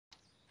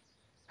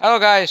Hello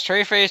guys,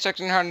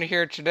 Treyface1600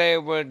 here today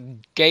with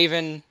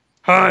Gavin.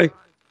 Hi.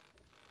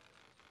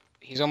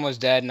 He's almost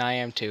dead and I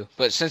am too.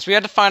 But since we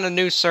had to find a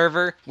new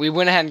server, we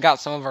went ahead and got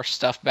some of our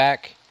stuff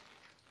back.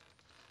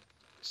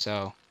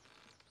 So,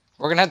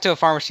 we're gonna head to a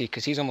pharmacy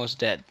because he's almost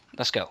dead.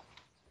 Let's go.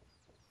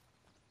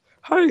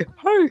 Hi.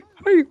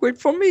 Wait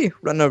for me.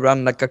 Run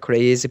around like a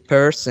crazy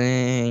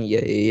person.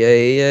 Yeah. Are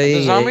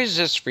the zombies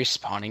just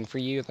respawning for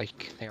you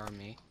like they are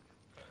me?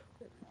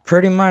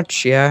 Pretty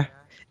much, yeah.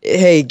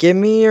 Hey, give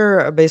me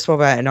your baseball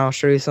bat and I'll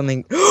show you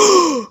something.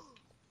 Are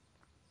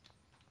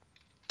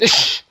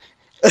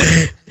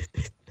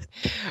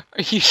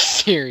you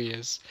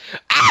serious?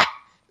 Ah!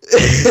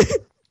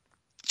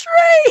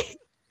 Trey!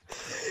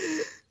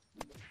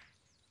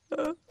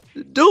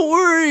 Don't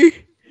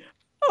worry.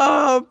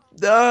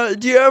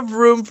 Do you have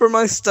room for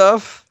my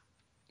stuff?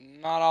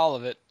 Not all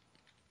of it.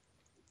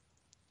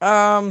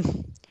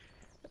 Um,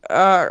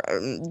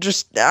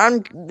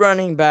 I'm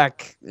running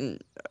back.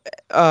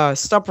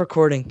 Stop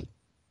recording.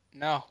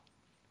 No.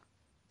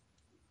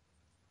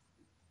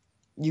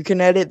 You can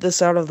edit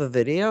this out of the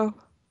video?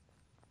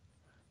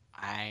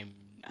 I'm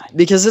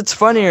Because it's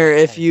funnier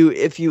if you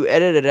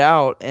edit it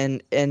out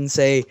and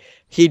say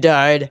he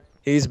died,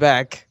 he's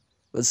back.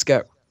 Let's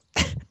go.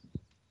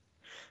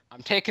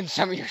 I'm taking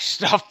some of your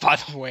stuff, by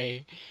the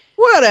way.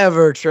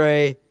 Whatever,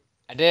 Trey.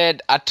 I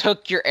did. I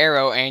took your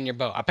arrow and your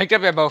bow. I picked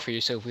up your bow for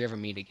you, so if we ever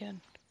meet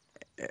again.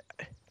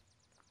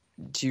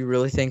 Do you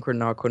really think we're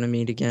not going to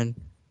meet again?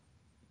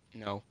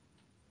 No.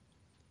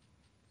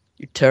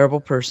 You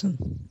terrible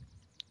person.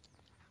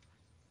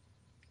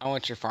 I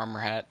want your farmer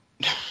hat.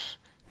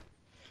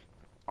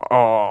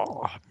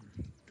 Oh.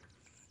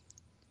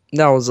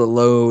 That was a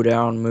low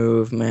down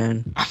move,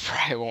 man. I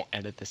probably won't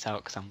edit this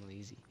out because I'm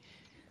lazy.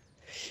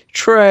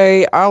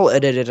 Trey, I'll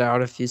edit it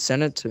out if you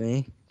send it to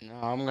me. No,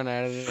 I'm gonna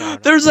edit it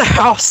out. There's a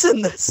house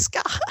in the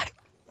sky.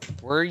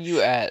 Where are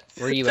you at?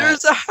 Where are you at?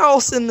 There's a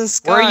house in the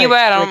sky. Where are you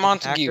at? I'm Like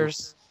Montague.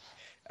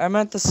 I'm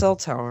at the cell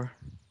tower.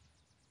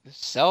 The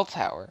cell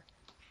tower?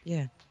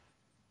 Yeah.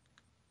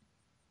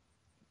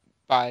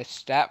 By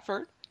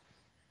Stratford?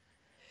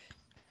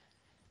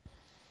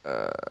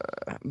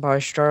 By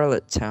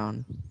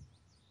Charlottetown.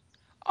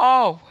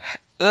 Oh,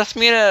 let's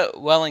meet at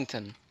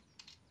Wellington.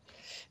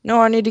 No,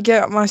 I need to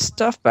get my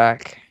stuff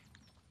back.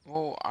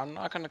 Well, I'm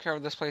not gonna cover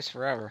this place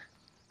forever.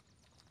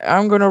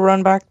 I'm gonna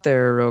run back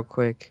there real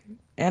quick.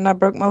 And I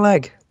broke my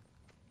leg.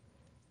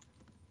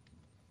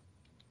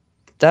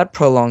 That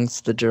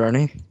prolongs the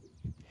journey.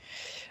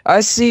 I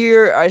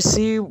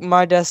see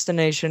my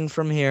destination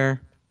from here.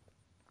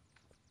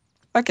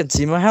 I can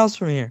see my house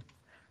from here.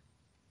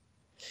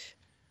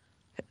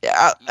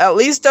 At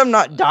least I'm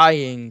not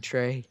dying,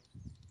 Trey.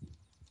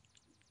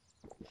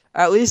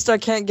 At least I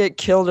can't get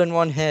killed in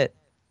one hit.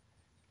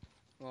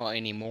 Well,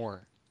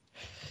 anymore.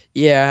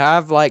 Yeah, I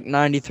have like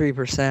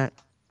 93%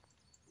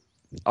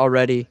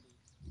 already.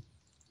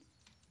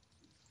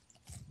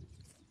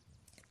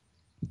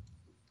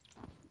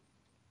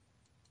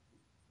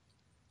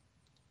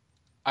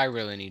 I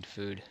really need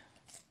food.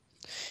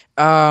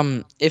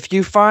 If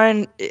you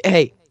find,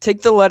 hey,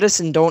 take the lettuce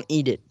and don't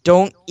eat it.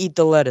 Don't eat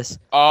the lettuce.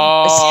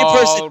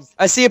 Oh,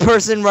 I see a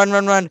person.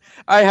 Run.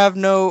 I have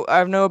no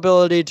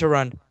ability to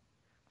run.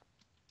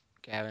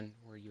 Gavin,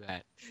 where you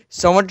at?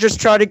 Someone just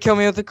tried to kill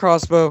me with a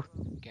crossbow.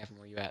 Gavin,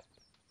 where you at?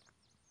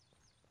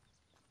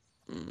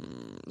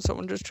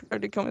 Someone just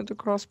tried to kill me with a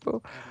crossbow.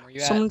 Gavin, where you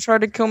Someone at?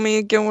 tried to kill me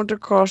again with a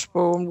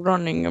crossbow. I'm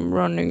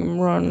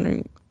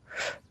running.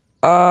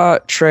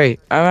 Trey,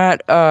 I'm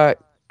at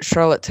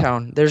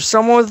Charlottetown. There's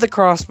someone with the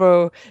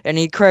crossbow, and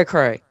he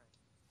cray.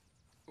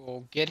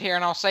 Well, get here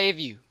and I'll save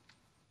you.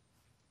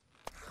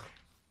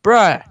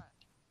 Bruh,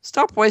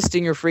 stop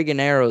wasting your freaking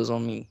arrows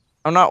on me.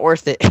 I'm not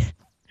worth it.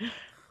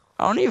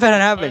 I don't even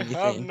have anything.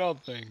 I have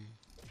nothing.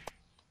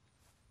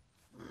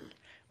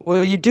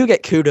 Well, you do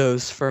get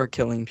kudos for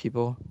killing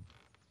people.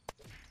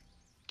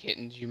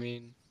 Kittens, you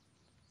mean?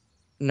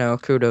 No,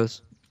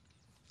 kudos.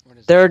 What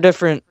is There are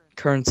different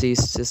currency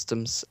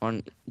systems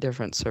on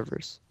different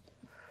servers.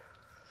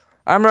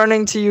 I'm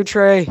running to you,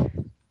 Trey.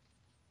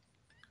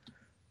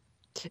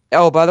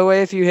 Oh, by the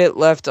way, if you hit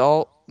left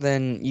alt,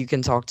 then you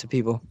can talk to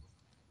people.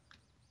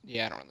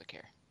 Yeah, I don't really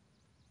care.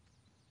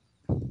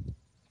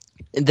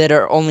 That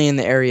are only in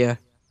the area.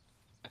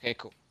 Okay,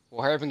 cool.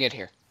 Well, hurry up and get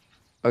here.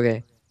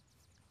 Okay.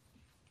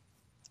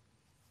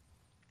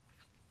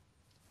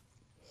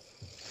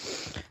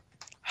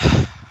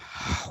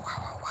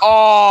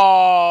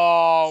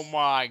 Oh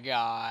my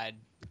god.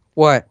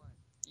 What?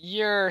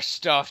 Your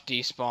stuff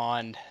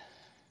despawned.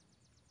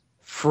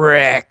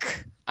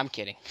 Frick. I'm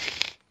kidding.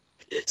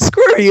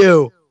 Screw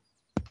you.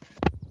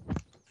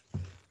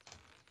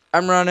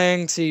 I'm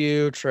running to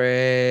you,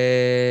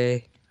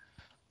 Trey.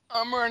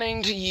 I'm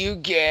running to you,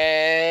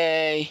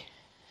 gay.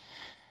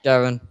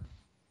 Gavin.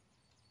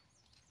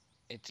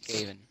 It's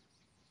Gavin.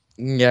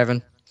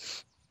 Gavin.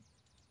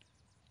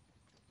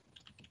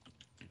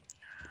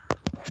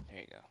 There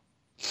you go.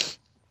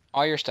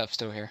 All your stuff's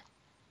still here.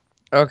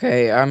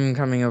 Okay, I'm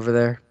coming over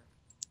there.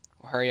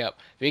 Well, hurry up.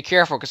 Be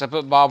careful, because I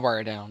put barbed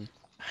wire down.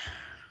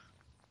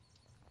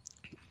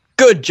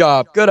 Good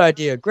job. Good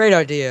idea. Great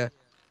idea.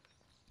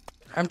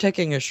 I'm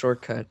taking a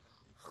shortcut.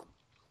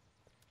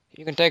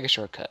 You can take a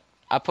shortcut.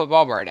 I put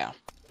ball bar down.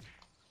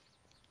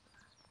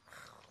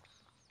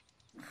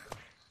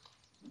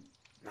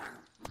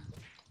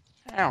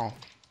 Ow.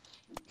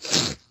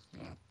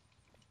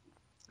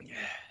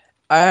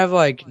 I have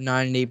like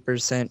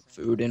 90%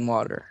 food and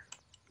water.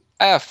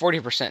 I have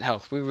 40%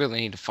 health. We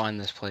really need to find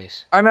this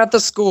place. I'm at the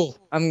school.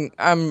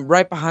 I'm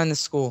right behind the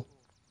school.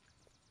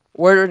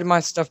 Where did my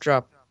stuff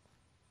drop?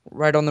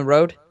 Right on the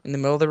road? In the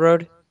middle of the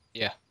road?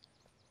 Yeah.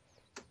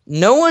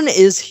 No one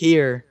is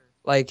here.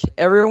 Like,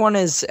 everyone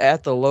is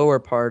at the lower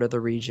part of the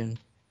region.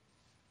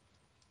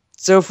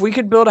 So if we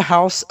could build a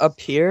house up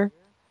here,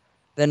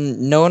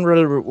 then no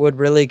one would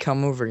really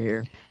come over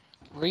here.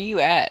 Where are you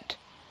at?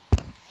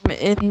 I'm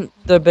in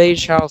the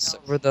beige house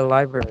over the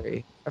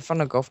library. I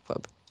found a golf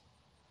club.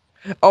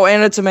 Oh,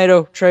 and a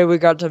tomato. Trey, we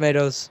got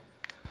tomatoes.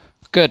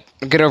 Good.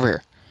 Get over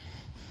here.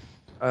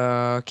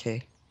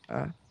 Okay.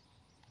 Ow.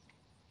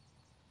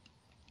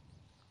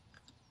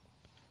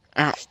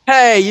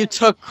 Hey, you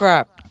took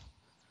crap.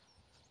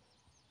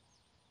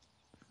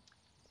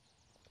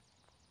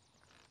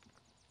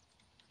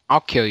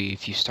 I'll kill you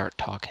if you start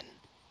talking.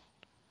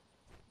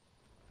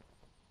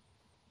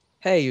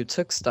 Hey, you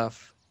took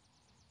stuff.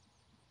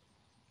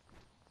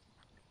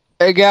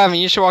 Hey, Gavin,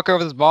 you should walk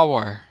over this ball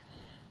wire.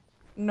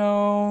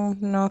 No,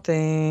 no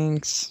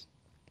thanks.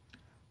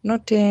 No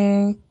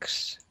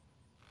thanks.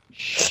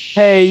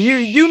 Hey,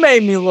 you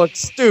made me look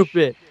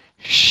stupid.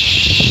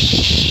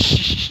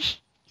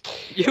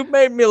 You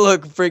made me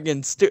look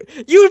friggin'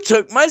 stupid. You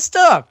took my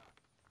stuff.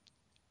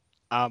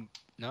 No,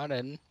 I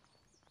didn't.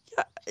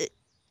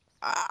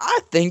 I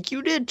think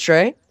you did,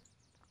 Trey.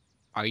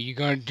 Are you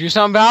gonna do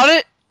something about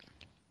it?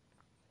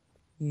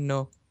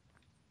 No.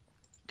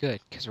 Good,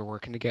 because we're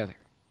working together.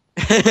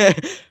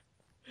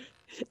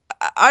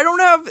 I don't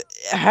have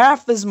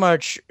half as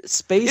much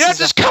space. Yeah, as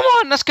just come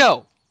on, let's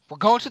go. We're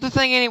going to the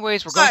thing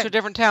anyways. We're going to a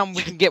different town.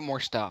 We can get more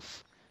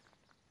stuff.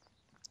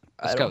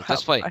 Let's go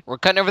this way. We're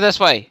cutting over this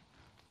way.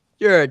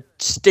 You're a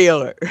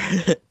stealer.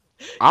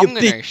 I'm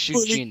gonna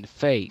shoot you in the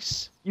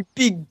face. You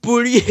big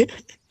booty.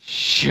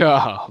 Shut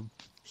up.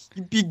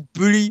 You big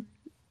booty.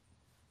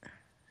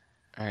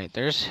 Alright,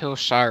 there's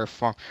Hillshire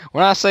Farm.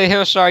 When I say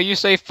Hillshire, you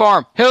say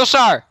farm.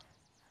 Hillshire!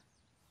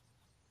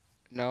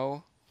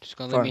 No? Just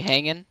gonna leave me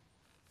hanging?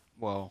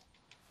 Well.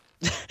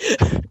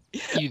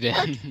 You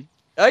then.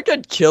 I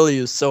could kill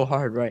you so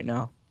hard right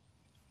now.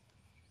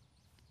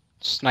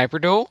 Sniper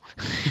duel?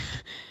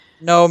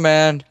 No,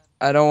 man.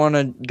 I don't want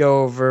to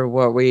go over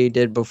what we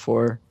did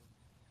before.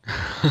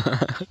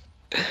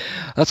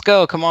 Let's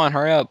go. Come on,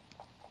 hurry up.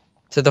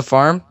 To the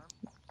farm?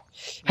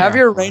 Have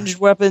Yeah, your ranged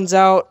weapons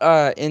out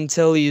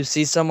until you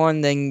see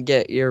someone, then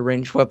get your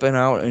ranged weapon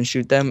out and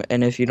shoot them.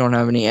 And if you don't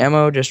have any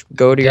ammo, just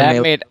go to your That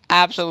melee. made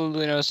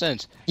absolutely no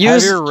sense. Use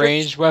Have your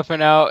ranged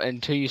weapon out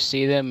until you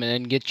see them, and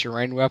then get your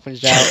ranged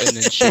weapons out and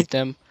then shoot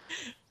them.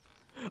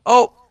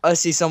 Oh, I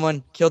see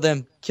someone. Kill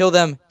them. Kill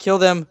them. Kill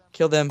them.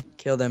 Kill them.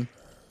 Kill them.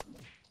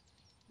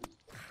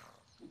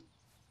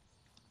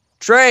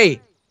 Trey,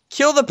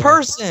 kill the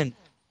person.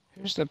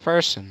 Who's the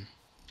person?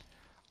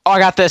 Oh, I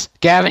got this.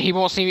 Gavin, he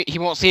won't see me. He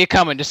won't see it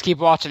coming. Just keep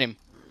watching him.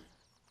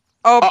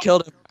 Oh,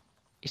 killed him.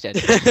 He's dead.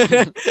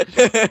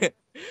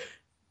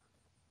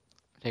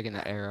 Taking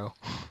that arrow.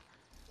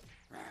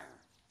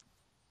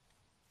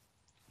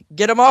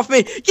 Get him off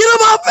me. Get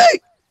him off me.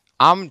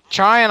 I'm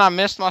trying. I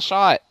missed my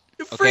shot.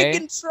 You Okay.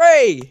 freaking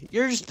Trey.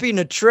 You're just being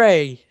a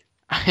Trey.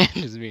 I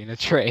am just being a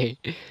tray.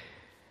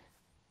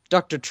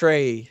 Dr.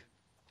 Trey.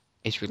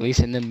 It's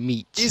releasing the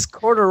meat. These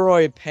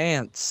corduroy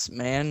pants,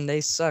 man,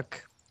 they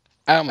suck.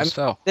 I almost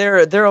fell.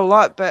 They're a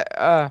lot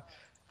better.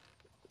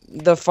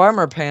 The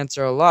farmer pants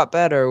are a lot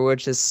better,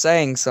 which is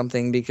saying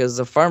something because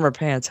the farmer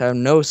pants have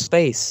no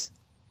space.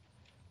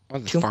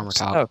 What's Too the farmer much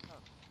top? stuff.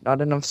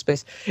 Not enough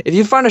space. If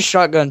you find a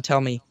shotgun,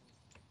 tell me.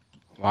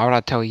 Why would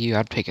I tell you?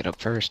 I'd pick it up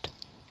first.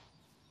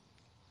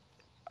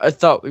 I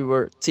thought we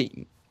were a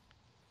team.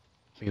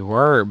 We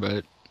were,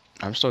 but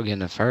I'm still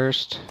getting it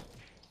first.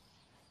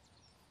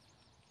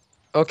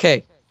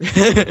 Okay.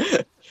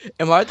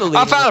 Am I the leader?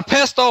 I found a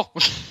pistol!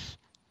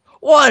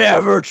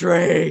 Whatever,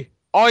 Trey.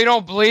 Oh, you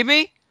don't believe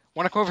me?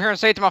 Want to come over here and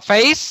say it to my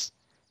face?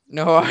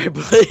 No, I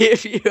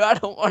believe you. I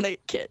don't want to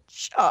get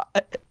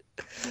shot.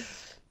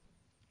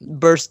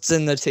 Bursts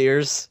in the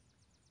tears.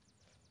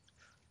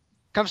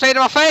 Come say it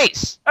to my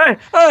face! Hey,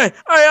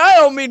 I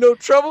don't mean no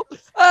trouble.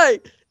 Hey,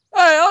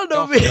 I don't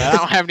Don't feel mean. bad. I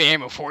don't have any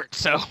ammo for it,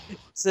 so.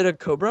 Is it a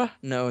cobra?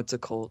 No, it's a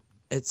colt.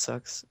 It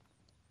sucks.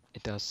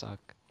 It does suck.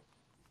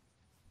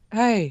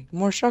 Hey,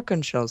 more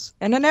shotgun shells.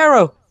 And an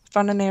arrow.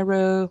 Found an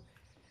arrow.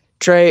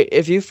 Trey,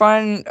 if you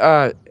find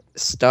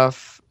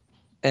stuff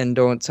and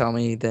don't tell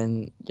me,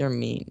 then you're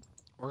mean.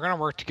 We're gonna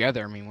work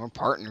together. I mean, we're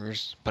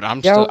partners, but I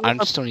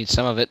still need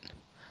some of it.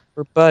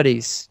 We're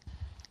buddies.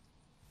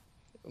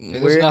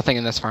 There's nothing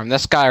in this farm.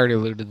 This guy already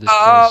looted this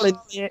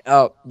place.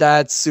 Oh,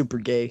 that's super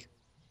gay.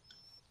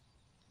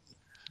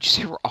 Did you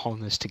say we're all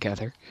in this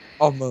together?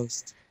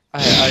 Almost.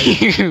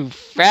 You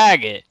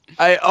faggot.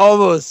 I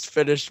almost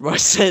finished my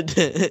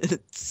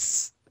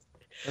sentence.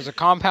 There's a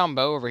compound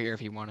bow over here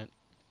if you want it.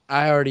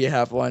 I already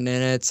have one,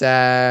 and it's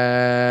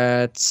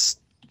at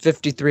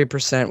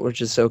 53%,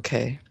 which is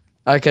okay.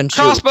 I can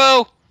shoot.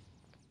 Crossbow!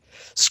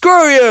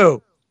 Screw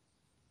you!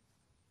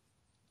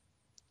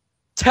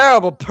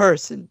 Terrible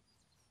person.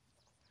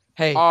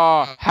 Hey.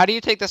 How do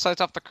you take the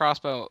sights off the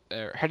crossbow?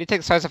 How do you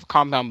take the sights off a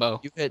compound bow?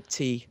 You hit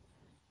T.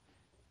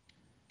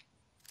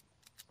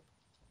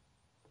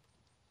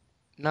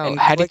 No, And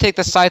how do you click- take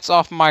the sights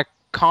off my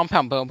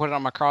compound bow and put it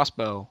on my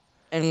crossbow?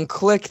 And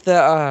click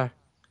the,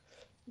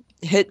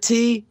 hit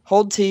T,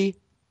 hold T,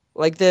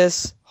 like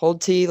this, hold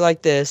T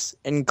like this,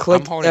 and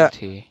click I'm holding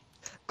T.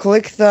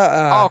 Click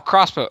the,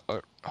 crossbow.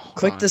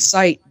 click the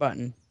sight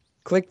button.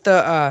 Click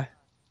the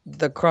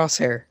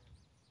crosshair.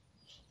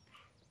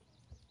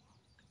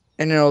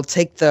 And it'll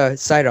take the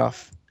sight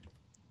off.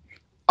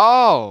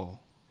 Oh.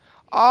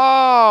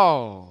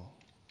 Oh.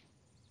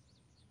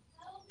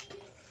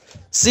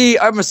 See,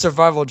 I'm a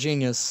survival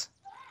genius.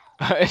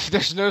 If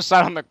there's no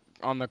sight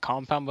on the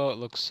compound bow, it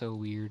looks so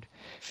weird.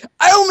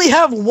 I only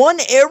have one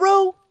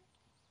arrow?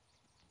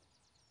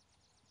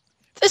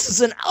 This is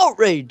an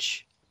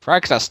outrage. Probably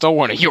because I stole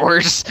one of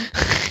yours.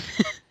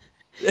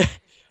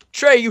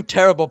 Trey, you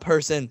terrible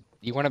person.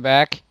 You want it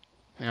back?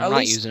 Yeah, I'm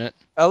not using it.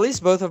 At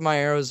least both of my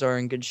arrows are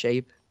in good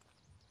shape.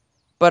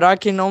 But I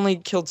can only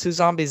kill 2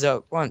 zombies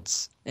at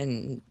once.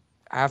 And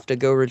I have to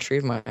go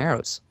retrieve my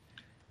arrows.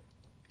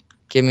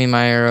 Give me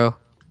my arrow.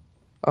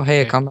 Oh,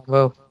 hey, Okay. a compound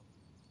bow.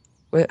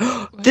 Wait,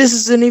 this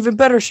is an even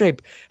better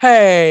shape.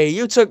 Hey,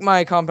 you took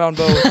my compound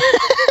bow.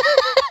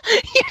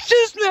 You're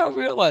just now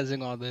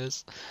realizing all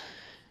this.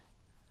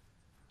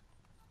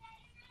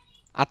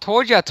 I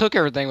told you I took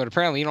everything, but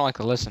apparently you don't like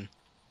to listen.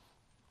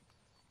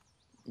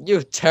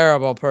 You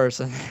terrible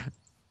person.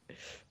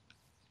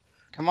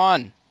 Come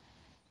on.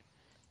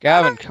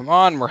 Gavin, come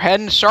on. We're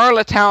heading to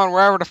Charlottetown,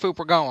 wherever the foop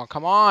we're going.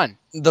 Come on.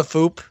 The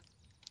foop.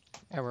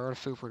 Yeah, wherever the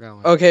foop we're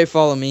going. Okay,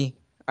 follow me.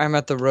 I'm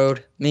at the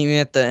road. Meet me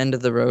at the end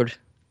of the road.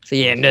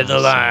 The end of the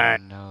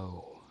line.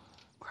 No.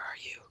 Where are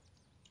you?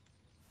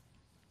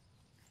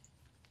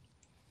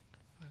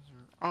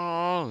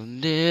 All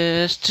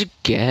this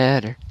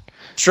together.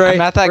 Trey,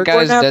 I'm at that we're going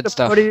guy's to have dead to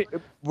stuff.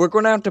 we're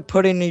going to have to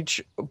put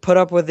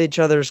up with each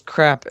other's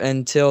crap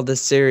until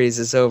this series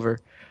is over.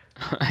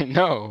 I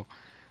know.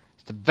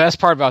 It's the best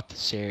part about this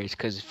series,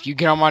 because if you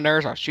get on my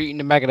nerves, I'll shoot you in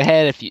the back of the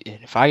head.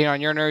 If I get on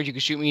your nerves, you can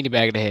shoot me in the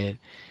back of the head.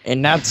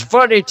 And that's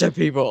funny to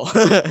people.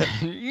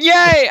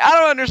 Yay! I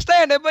don't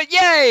understand it, but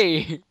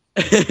yay!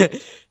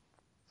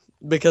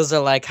 Because they're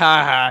like,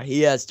 haha,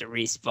 he has to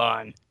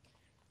respawn.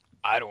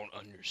 I don't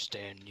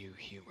understand new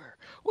humor.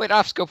 Wait, I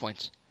have skill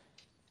points.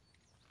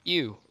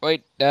 U.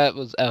 Wait, that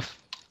was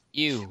F.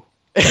 U.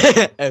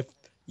 F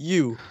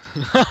you.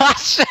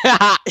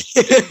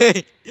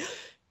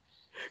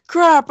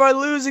 Crap, I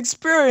lose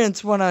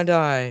experience when I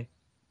die.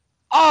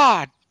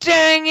 Ah,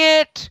 dang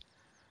it!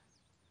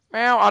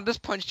 Well, I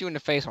just punched you in the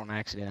face on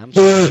accident. I'm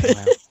sorry.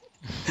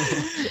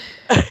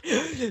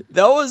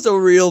 That was a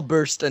real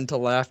burst into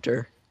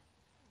laughter.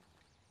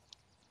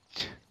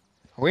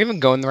 Are we even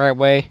going the right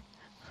way?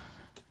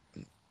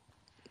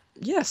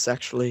 Yes,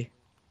 actually.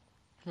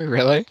 Are we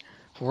really?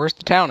 Where's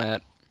the town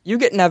at? You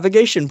get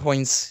navigation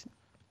points.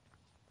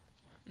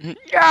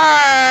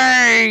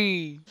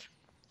 Yay!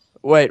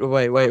 Wait.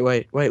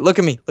 Look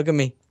at me.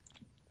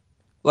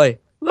 Wait.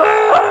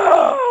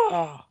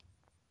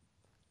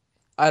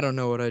 I don't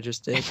know what I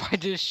just did. If I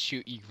just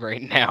shoot you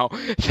right now,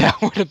 that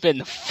would have been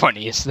the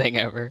funniest thing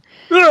ever.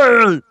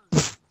 Don't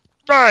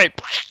Right.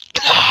 do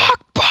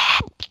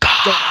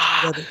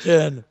that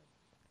again.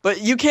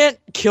 But you can't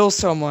kill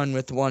someone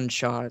with one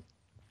shot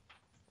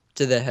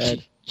to the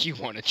head. You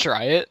want to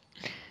try it?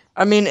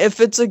 I mean, if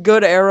it's a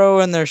good arrow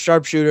and their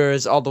sharpshooter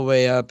is all the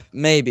way up,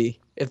 maybe.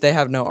 If they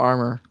have no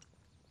armor.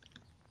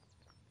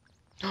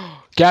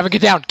 Gavin,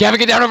 get down! Gavin,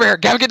 get down over here!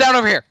 Gavin, get down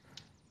over here!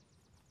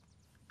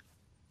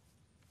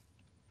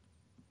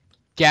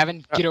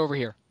 Gavin, get over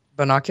here.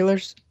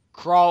 Binoculars?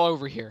 Crawl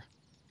over here.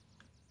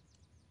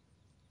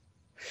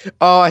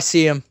 Oh, I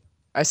see him.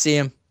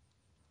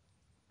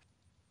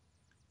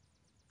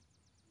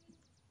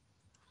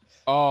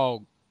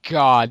 Oh,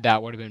 God,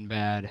 that would have been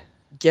bad.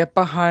 Get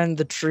behind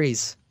the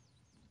trees.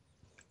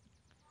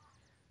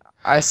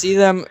 I see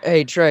them.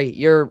 Hey, Trey,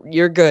 you're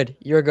good.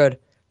 They're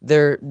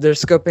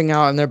scoping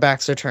out and their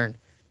backs are turned.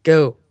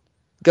 Go.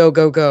 No,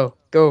 Go.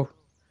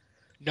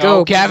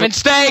 Gavin,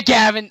 stay!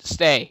 Gavin,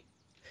 stay!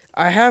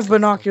 I have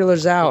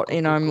binoculars out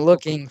and I'm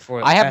looking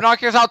for I have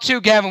binoculars out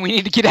too, Gavin. We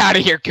need to get out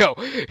of here. Go.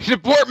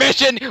 Abort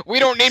mission. We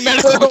don't need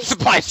medical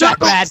supplies that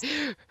bad.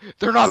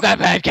 They're not that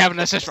bad, Gavin.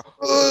 That's just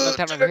another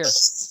town over here.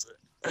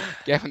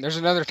 Gavin, there's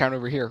another town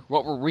over here.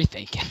 What were we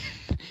thinking?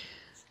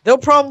 They'll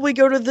probably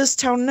go to this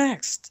town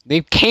next. They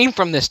came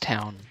from this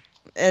town.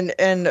 And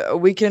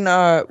we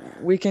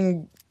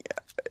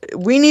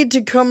need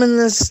to come in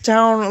this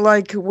town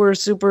like we're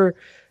super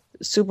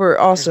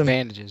awesome. There's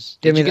bandages.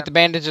 Give Did me you get that. the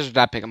bandages or did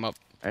I pick them up?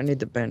 I need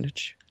the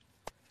bandage.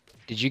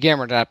 Did you get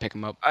them or did I pick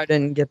them up? I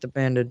didn't get the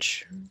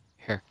bandage.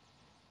 Here.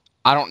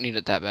 I don't need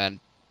it that bad.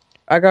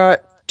 I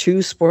got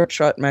 2 sport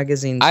shot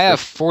magazines. I have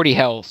 40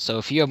 health, so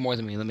if you have more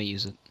than me, let me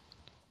use it.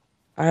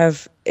 I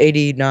have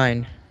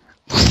 89.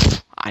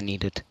 I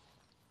need it.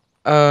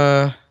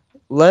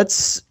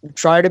 Let's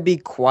try to be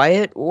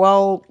quiet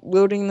while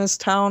looting this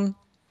town.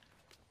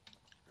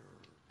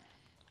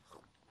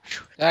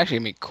 That actually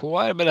gave me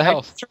quite a bit of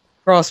health.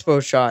 Crossbow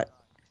shot.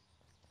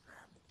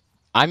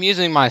 I'm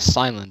using my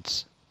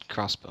silence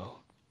crossbow.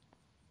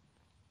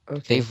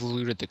 Okay. They've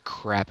looted the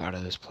crap out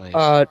of this place.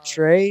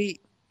 Trey,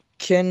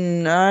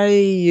 can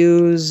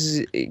I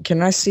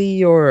see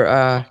your,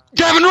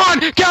 Gavin, run!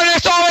 Gavin, they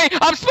saw me!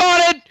 I'm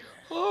spotted!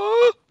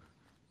 Oh!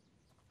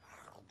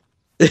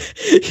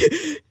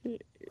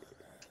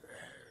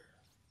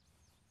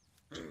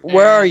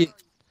 Where are you?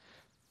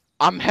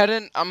 I'm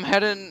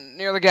heading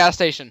near the gas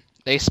station.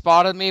 They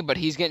spotted me, but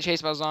he's getting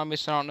chased by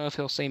zombies, so I don't know if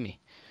he'll see me.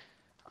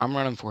 I'm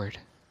running for it.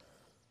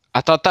 I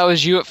thought that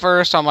was you at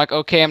first. So I'm like,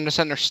 okay, I'm just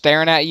sitting there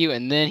staring at you,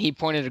 and then he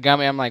pointed a gun at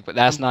me. I'm like, but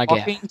that's not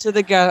Gavin.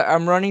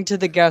 I'm running to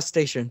the gas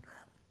station.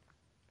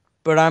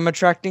 But I'm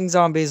attracting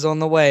zombies on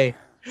the way.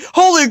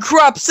 Holy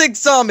crap, 6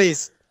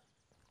 zombies!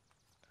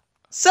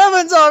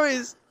 7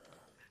 zombies!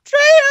 Trey,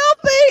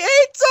 help me!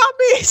 8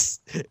 zombies!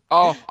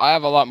 Oh, I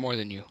have a lot more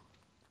than you.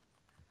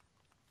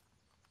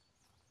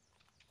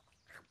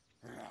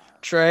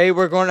 Trey,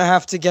 we're going to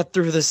have to get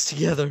through this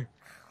together.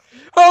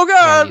 Oh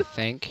god! You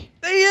think?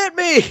 They hit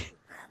me!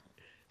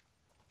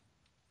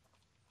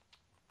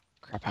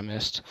 Crap, I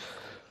missed.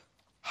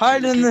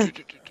 Hide in the...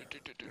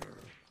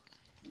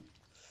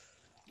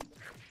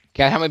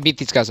 Okay, how many beat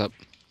these guys up?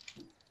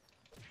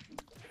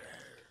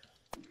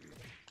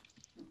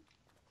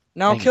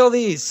 Now kill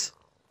these.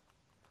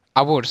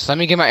 I will. Just let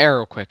me get my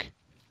arrow quick.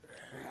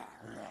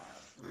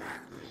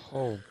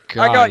 Oh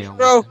god. I got you,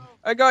 bro.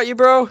 I got you,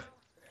 bro.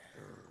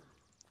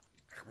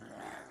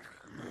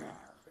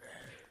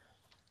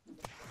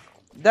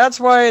 That's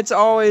why it's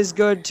always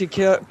good to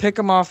pick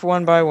them off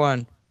one by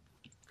one.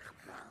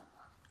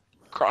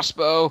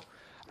 Crossbow.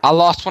 I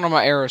lost one of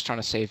my arrows trying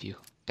to save you.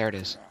 There it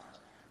is.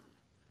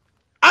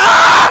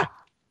 Ah!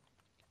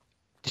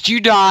 Did you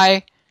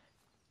die?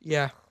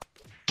 Yeah.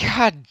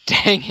 God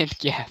dang it,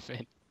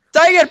 Gavin.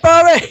 Dang it,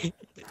 Bobby!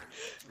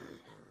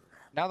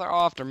 Now they're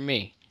all after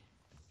me.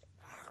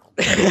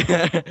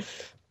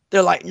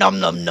 They're like, num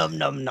num num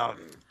num num.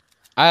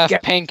 I have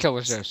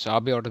painkillers though, so I'll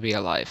be able to be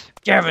alive.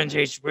 Gavin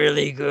tastes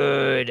really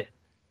good.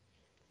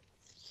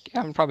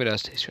 Gavin probably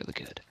does taste really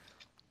good.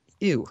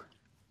 Ew.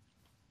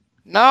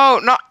 No,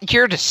 not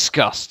you're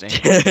disgusting.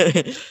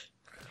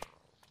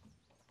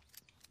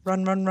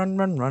 Run, run, run,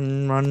 run,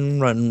 run, run,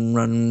 run,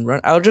 run,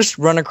 run. I'll just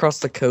run across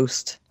the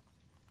coast.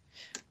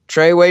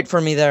 Trey, wait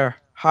for me there.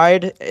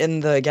 Hide in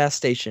the gas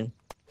station.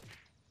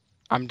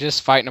 I'm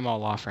just fighting them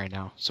all off right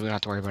now, so we don't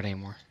have to worry about it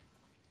anymore.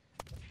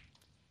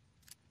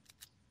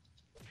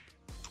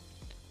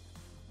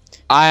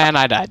 And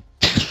I died.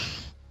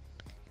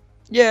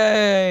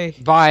 Yay!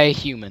 By a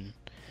human.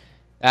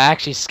 That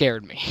actually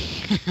scared me.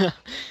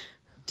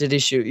 Did he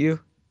shoot you?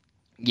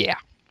 Yeah.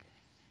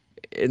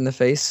 In the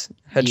face?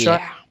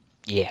 Headshot?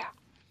 Yeah.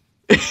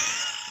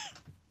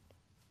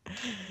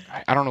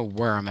 I don't know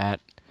where I'm at.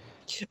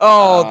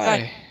 Oh,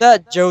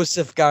 that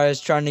Joseph guy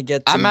is trying to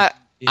get to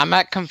I'm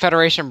at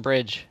Confederation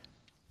Bridge.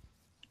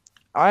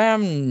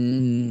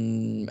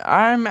 I'm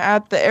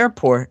at the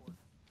airport.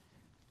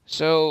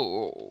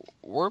 So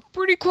we're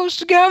pretty close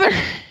together.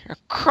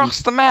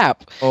 Across the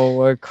map.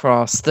 Oh,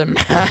 across the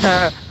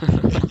map.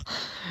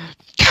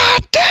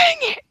 God dang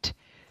it!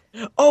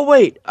 Oh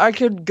wait, I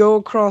could go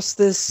across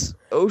this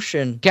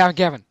ocean.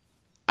 Gavin.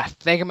 I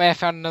think I may have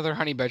found another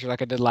honey badger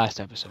like I did last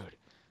episode.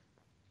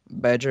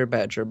 Badger,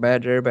 badger,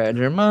 badger,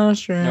 badger,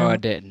 mushroom. No, I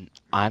didn't.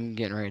 I'm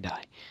getting ready to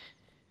die.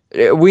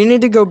 We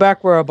need to go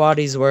back where our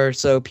bodies were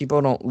so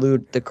people don't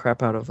loot the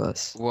crap out of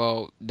us.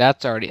 Well,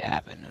 that's already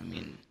happened. I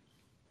mean...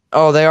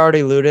 Oh, they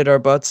already looted our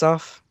butts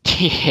off?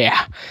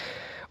 Yeah.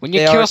 When you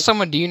kill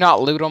someone, do you not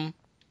loot them?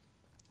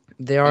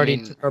 They already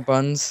took our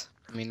buns.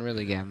 I mean,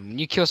 really, Gavin. When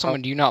you kill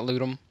someone, do you not loot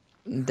them?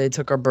 They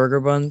took our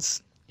burger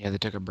buns. Yeah, they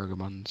took our burger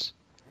buns.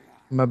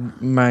 My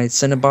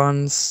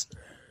Cinnabons.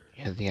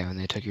 Yeah, and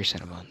they took your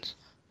Cinnabons.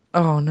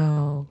 Oh,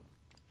 no.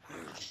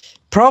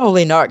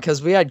 Probably not,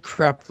 because we had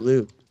crap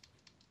loot.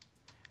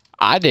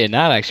 I did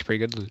not actually pretty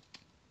good loot.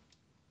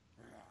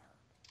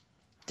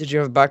 Did you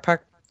have a backpack?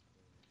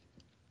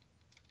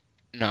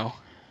 No.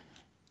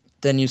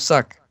 Then you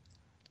suck.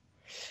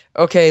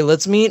 Okay,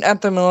 let's meet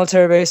at the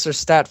military base or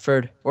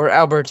Statford or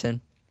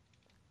Alberton.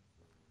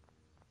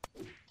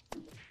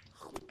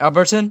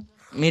 Alberton?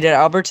 Meet at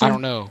Alberton? I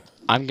don't know.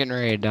 I'm getting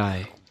ready to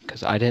die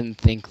because I didn't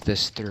think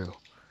this through.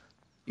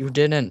 You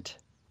didn't.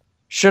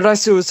 Should I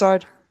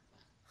suicide?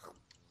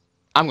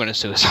 I'm gonna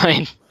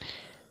suicide.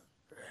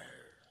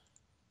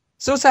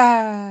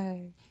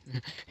 Suicide!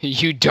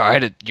 You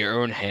died at your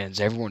own hands.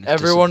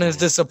 Everyone is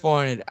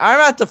disappointed. I'm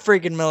at the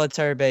freaking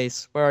military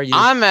base. Where are you?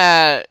 I'm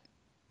at...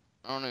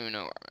 I don't even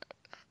know where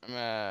I'm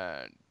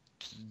at.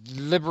 I'm at...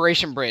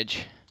 Liberation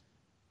Bridge.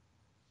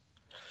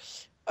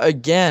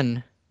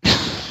 Again.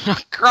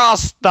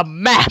 Across the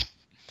map!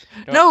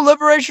 No,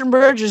 Liberation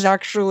Bridge is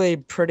actually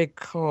pretty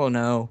cool.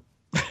 No.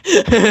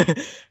 Okay,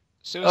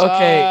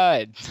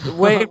 Suicide.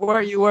 wait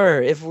where you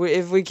were. If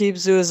we keep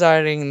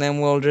suiciding,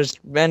 then we'll just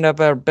end up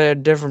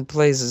at different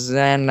places.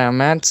 And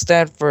I'm at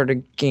Stanford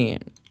again.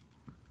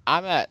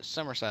 I'm at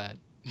Summerside.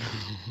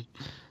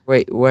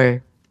 Wait,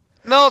 where?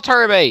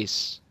 Military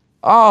base.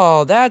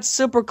 Oh, that's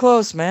super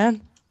close,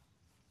 man.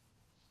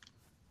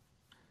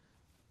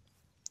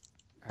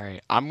 All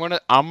right, I'm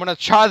gonna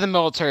try the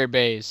military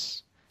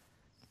base.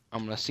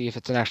 I'm gonna see if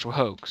it's an actual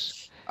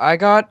hoax. I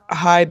got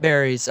high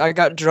berries. I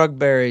got drug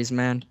berries,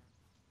 man.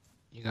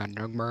 You got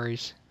drug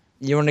Murrays?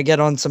 You want to get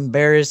on some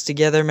berries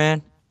together,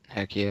 man?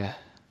 Heck yeah.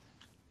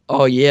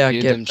 Oh yeah,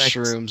 Do get them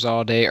shrooms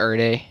all day, every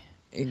day.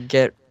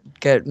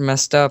 get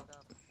messed up.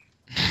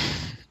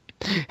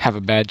 Have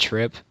a bad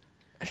trip.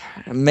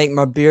 Make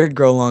my beard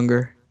grow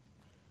longer.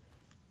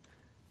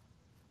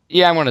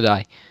 Yeah, I'm gonna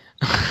die.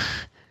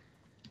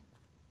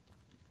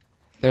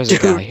 There's a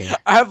guy here.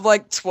 I have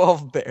like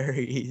 12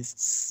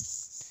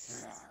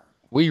 berries.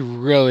 We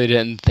really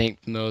didn't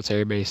think the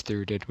military base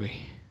through, did we?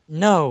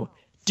 No,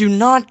 do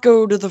not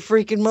go to the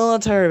freaking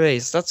military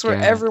base. That's where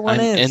Yeah, everyone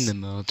I'm is. in the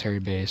military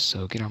base,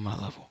 so get on my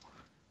level.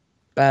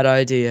 Bad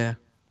idea.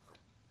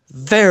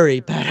 Very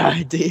bad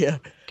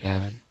idea.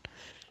 Gavin,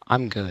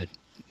 I'm good.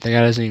 The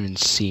guy doesn't even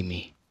see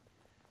me.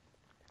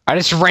 I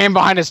just ran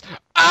behind us.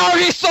 Oh,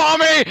 he saw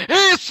me!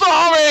 He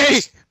saw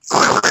me!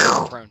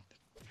 Prone.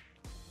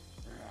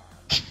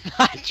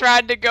 I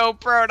tried to go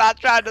prone. I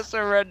tried to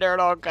surrender and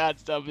all kinds of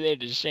stuff, and they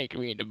just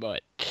shaking me in the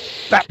butt.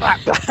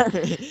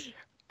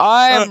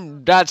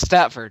 I'm at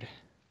Stafford.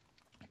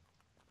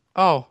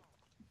 Oh.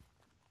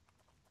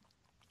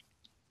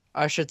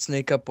 I should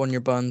sneak up on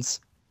your buns.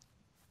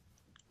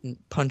 And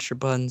punch your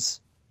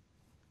buns.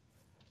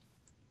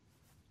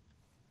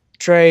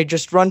 Trey,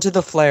 just run to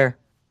the flare.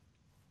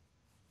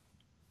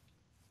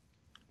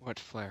 What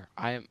flare?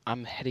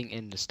 I'm heading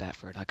into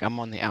Stafford. Like, I'm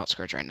on the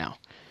outskirts right now.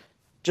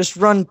 Just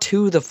run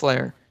to the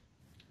flare.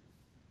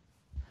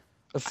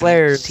 The I don't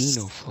flares. see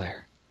no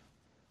flare.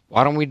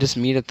 Why don't we just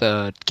meet at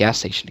the gas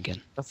station again?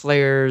 The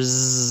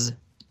flares.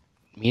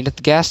 Meet at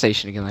the gas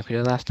station again like we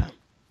did last time.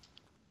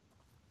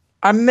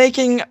 I'm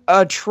making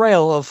a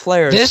trail of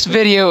flares. This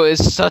video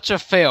is such a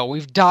fail.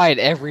 We've died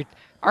every...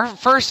 Our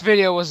first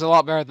video was a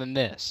lot better than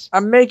this.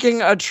 I'm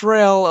making a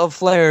trail of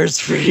flares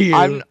for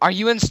you. Are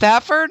you in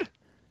Stafford?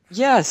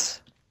 Yes.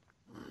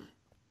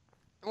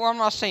 Well, I'm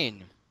not seeing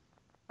you.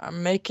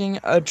 I'm making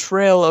a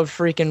trail of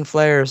freaking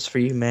flares for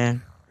you,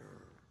 man.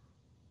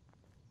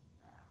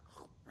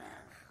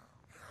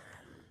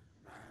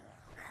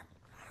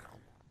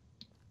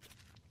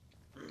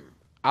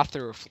 I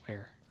threw a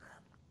flare.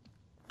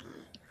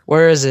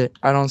 Where is it?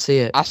 I don't see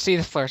it. I see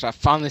the flares. I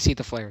finally see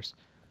the flares.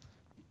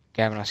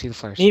 Gavin, I see the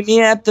flares. Meet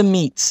me at the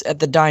meats, at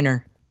the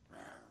diner.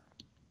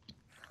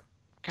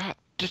 God,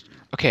 just...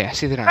 Okay, I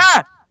see the diner.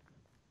 Ah!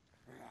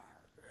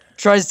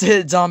 Tries to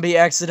hit zombie,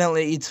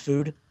 accidentally eats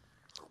food.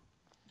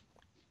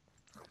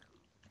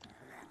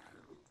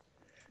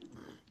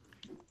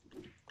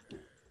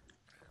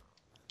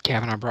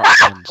 Gavin, I brought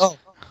friends. Oh.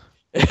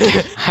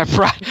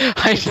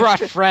 I brought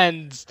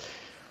friends.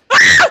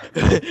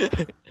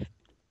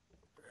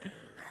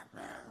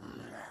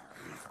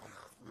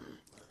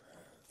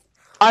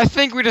 I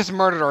think we just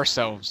murdered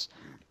ourselves.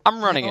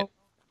 I'm running it.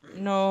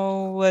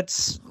 No,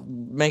 let's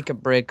make a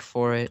break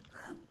for it.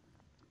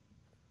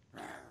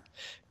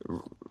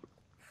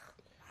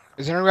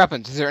 Is there any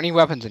weapons? Is there any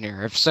weapons in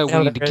here? If so, No,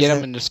 we need to there get them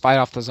isn't. and just fight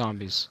off the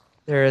zombies.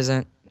 There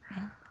isn't.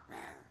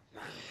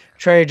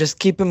 Trey, just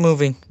keep it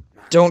moving.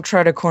 Don't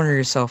try to corner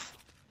yourself.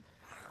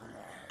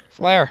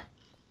 Flare.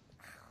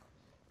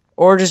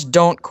 Or just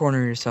don't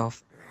corner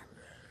yourself.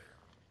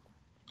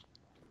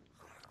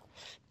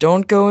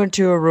 Don't go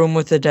into a room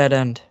with a dead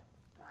end.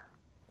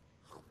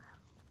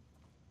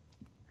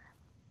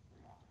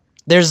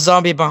 There's a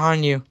zombie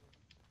behind you.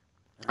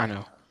 I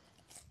know.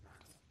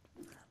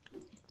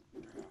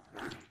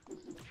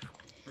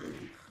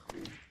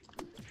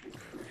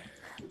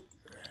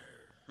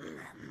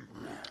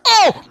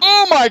 Oh!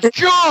 Oh my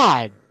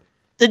god!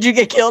 Did you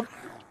get killed?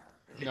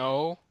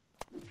 No.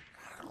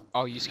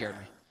 Oh, you scared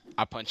me.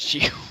 I punched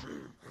you.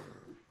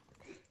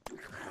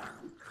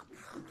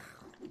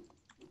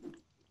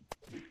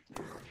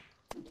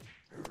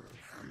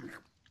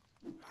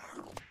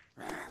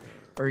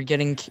 Are you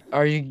getting?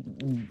 Are you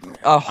I'm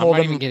not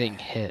holding? even getting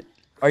hit.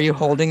 Are you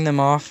holding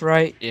them off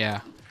right? Yeah.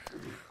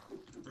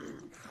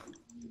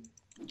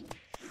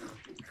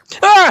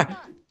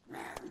 Ah!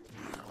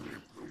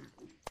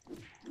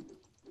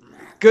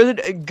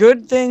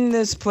 Good thing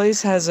this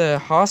place has a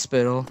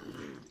hospital.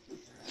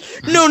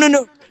 No, no,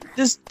 no!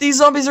 These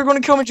zombies are going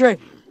to kill me, Trey.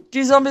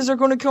 These zombies are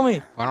going to kill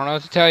me. I don't know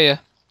what to tell you.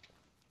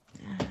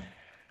 Is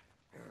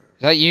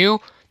that you?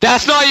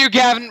 That's not you,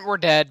 Gavin. We're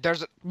dead.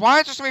 Why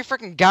is there so many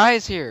freaking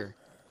guys here?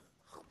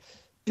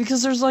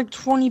 Because there's like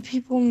 20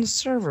 people in the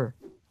server.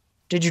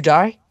 Did you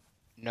die?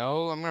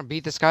 No, I'm gonna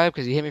beat this guy up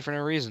because he hit me for no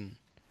reason.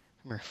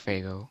 Come here,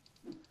 Fago.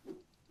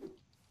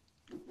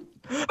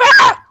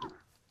 Ah!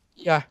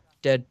 Yeah,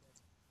 dead.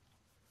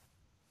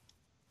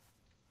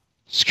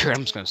 Screw it,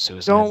 I'm just gonna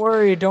suicide. Don't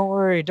worry, don't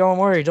worry, don't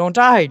worry. Don't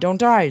die, don't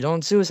die,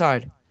 don't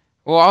suicide.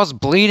 Well, I was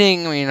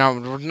bleeding. I mean,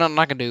 we're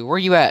not gonna do. Where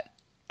you at?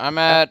 I'm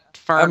at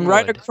Fernwood. I'm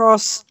right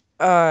across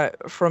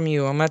from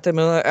you. I'm at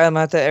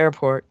the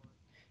airport.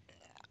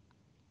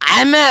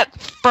 I'm at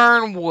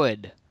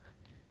Fernwood.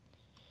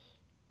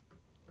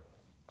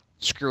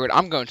 Screw it,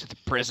 I'm going to the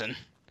prison.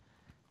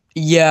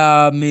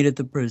 Yeah, meet at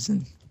the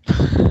prison.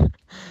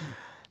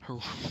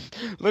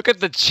 Look at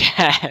the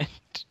chat.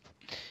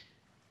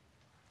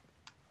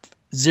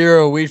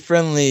 0, we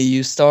friendly.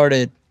 You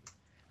started.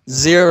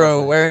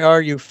 0, where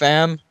are you,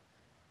 fam?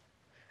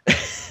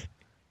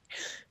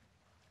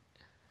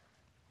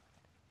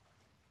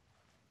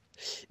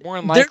 More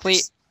than likely,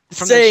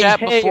 from saying, the chat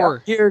hey,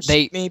 before, here,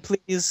 shoot me,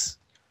 please.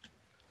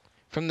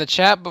 From the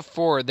chat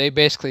before, they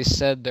basically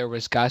said there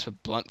was guys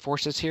with blunt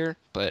forces here,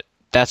 but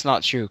that's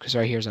not true because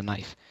right here's a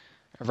knife.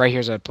 Right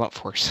here's a blunt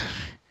force.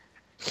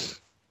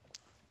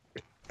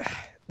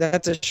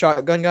 That's a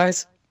shotgun,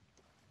 guys.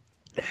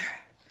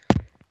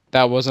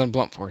 That wasn't a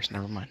blunt force.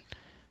 Never mind.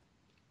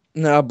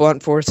 No, a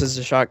blunt force is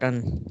a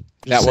shotgun.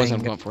 That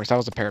wasn't a blunt force. That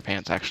was a pair of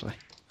pants, actually.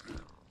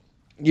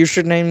 You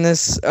should name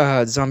this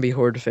Zombie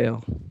Horde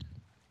Fail.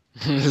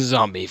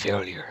 Zombie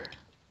failure.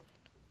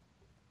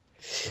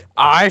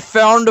 I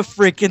found a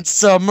freaking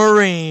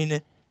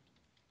submarine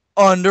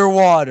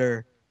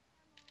underwater.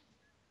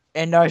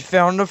 And I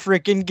found a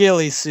freaking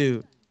ghillie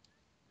suit.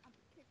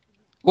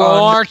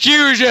 Well, aren't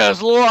you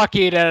just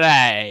lucky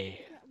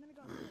today?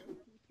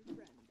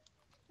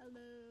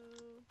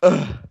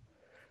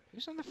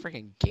 Who's on the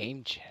freaking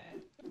game chat?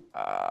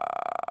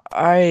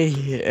 I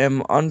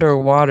am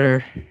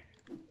underwater.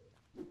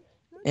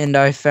 And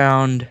I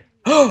found...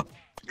 Oh!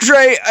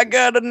 Trey, I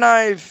got a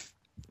knife!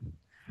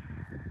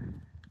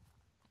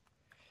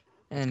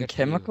 And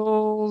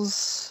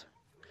chemicals.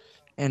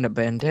 And a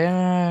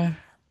bandana.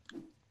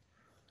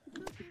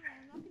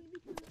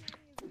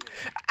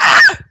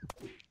 Ah!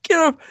 Get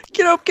up!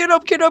 Get up! Get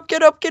up! Get up!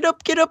 Get up! Get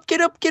up! Get up!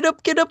 Get up! Get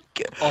up! Get up!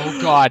 Oh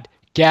God,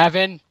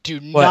 Gavin, do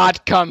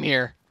not come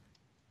here.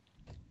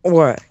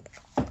 What?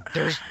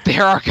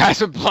 There are guys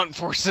with blunt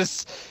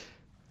forces.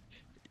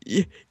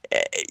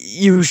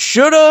 You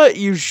shoulda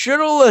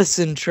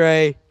listened,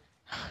 Trey.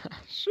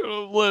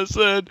 Should've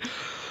listened.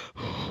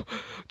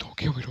 Don't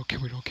kill me! Don't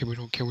kill me! Don't kill me!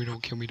 Don't kill me!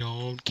 Don't kill me!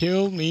 Don't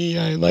kill me!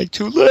 I like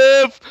to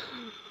live.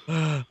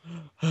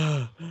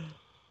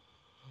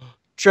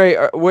 Trey,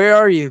 where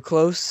are you?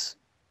 Close?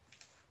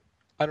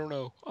 I don't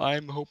know.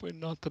 I'm hoping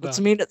not to die. Let's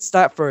meet at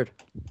Statford.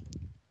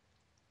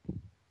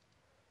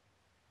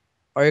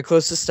 Are you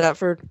close to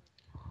Statford?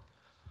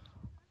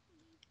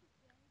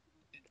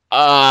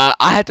 I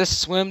had to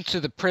swim to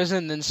the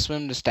prison, then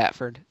swim to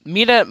Statford.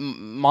 Meet at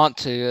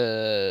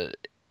Montegua.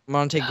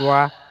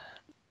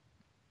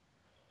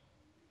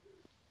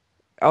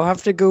 I'll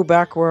have to go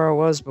back where I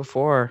was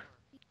before.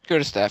 Go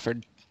to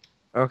Stafford.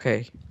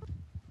 Okay.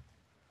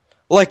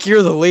 Like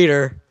you're the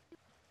leader.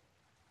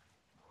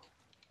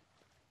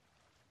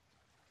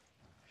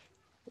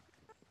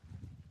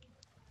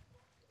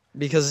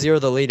 Because you're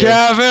the leader.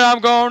 Gavin, I'm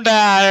going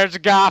down. There's a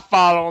guy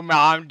following me.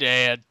 I'm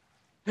dead.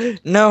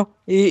 No,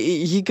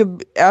 he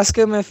could ask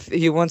him if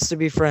he wants to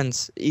be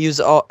friends. Use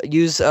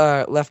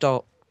left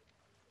alt.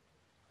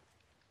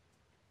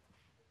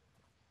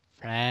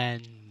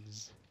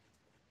 Friends.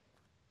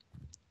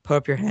 Put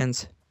up your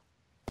hands.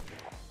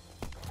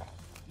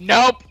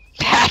 Nope.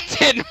 That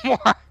didn't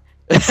work.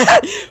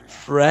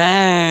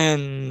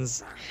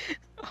 Friends.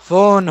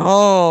 Phone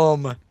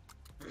home.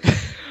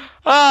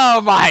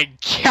 Oh my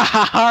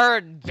God. Our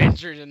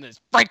adventures in this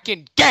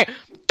freaking game.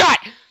 God.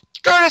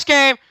 Screw this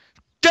game.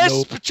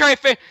 This portray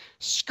fit.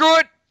 Screw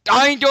it.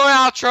 I ain't doing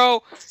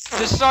outro.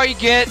 This is all you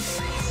get.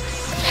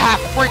 Have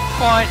freaking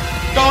fun.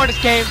 Go in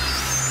this game.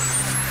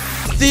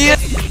 See ya.